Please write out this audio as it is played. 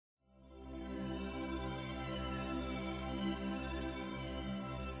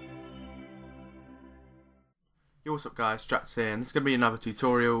Yo, what's up guys, Stratzeh here, and this is going to be another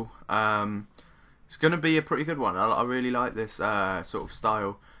tutorial. It's going to be a pretty good one. I really like this sort of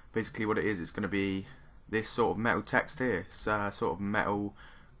style. Basically what it is, it's going to be this sort of metal text here. It's sort of metal,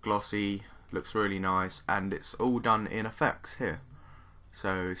 glossy, looks really nice, and it's all done in effects here.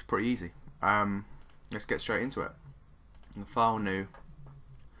 So it's pretty easy. Let's get straight into it. The file new,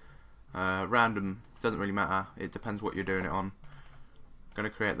 random, doesn't really matter, it depends what you're doing it on. Going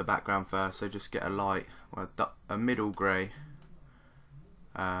to create the background first, so just get a light, well, a middle grey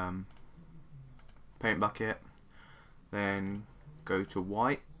paint bucket, then go to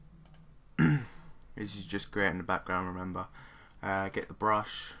white. This is just creating the background, remember. Get the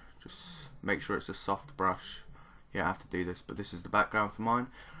brush, just make sure it's a soft brush. You don't have to do this, but this is the background for mine,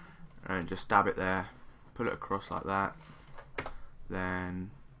 and just dab it there, put it across like that,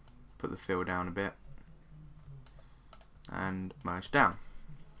 then put the fill down a bit and merge down.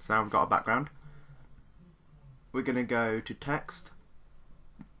 So now we've got a background. We're going to go to text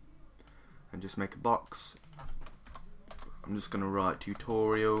and just make a box. I'm just going to write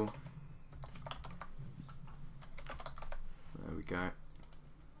tutorial. There we go.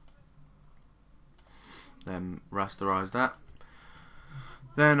 Then rasterize that.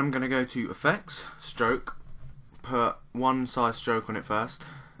 Then I'm going to go to effects, stroke, put one size stroke on it first,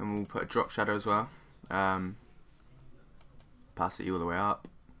 and we'll put a drop shadow as well. Pass it all the way up,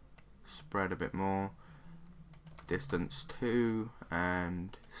 spread a bit more, distance 2,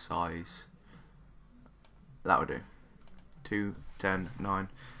 and size, that would do, 2, 10, 9.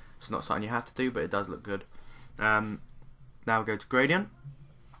 It's not something you have to do, but it does look good. Now we go to gradient.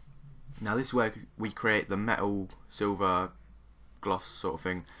 Now this is where we create the metal silver gloss sort of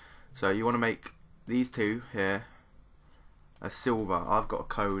thing. So you want to make these two here a silver. I've got a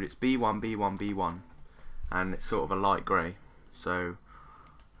code, it's B1, B1, B1, and it's sort of a light grey. So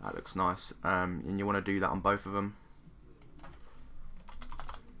that looks nice, and you want to do that on both of them.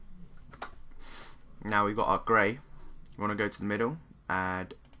 Now we've got our grey. You want to go to the middle,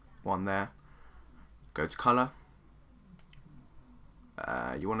 add one there, go to colour.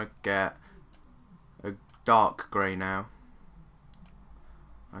 You want to get a dark grey now.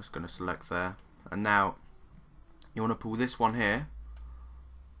 I'm just going to select there, and now you want to pull this one here.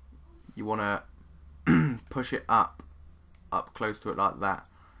 You want to push it up close to it like that,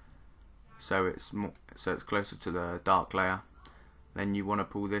 so it's more, so it's closer to the dark layer. Then you want to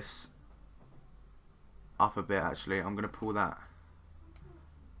pull this up a bit. Actually, I'm going to pull that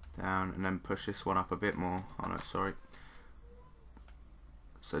down and then push this one up a bit more. Oh no, sorry.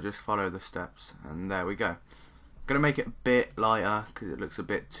 So just follow the steps, and there we go. I'm going to make it a bit lighter because it looks a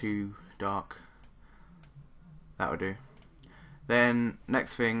bit too dark. That will do. Then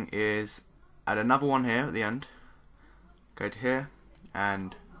next thing is add another one here at the end. Go to here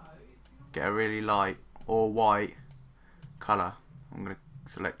and get a really light or white colour. I'm going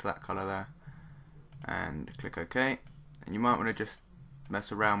to select that colour there and click OK. And you might want to just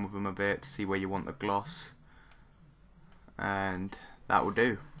mess around with them a bit to see where you want the gloss, and that will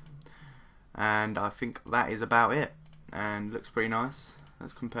do. And I think that is about it, and looks pretty nice.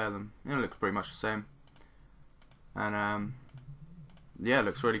 Let's compare them. It looks pretty much the same, and yeah, it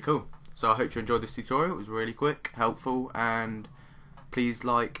looks really cool. So I hope you enjoyed this tutorial. It was really quick, helpful, and please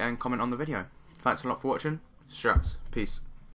like and comment on the video. Thanks a lot for watching. Stratzeh. Peace.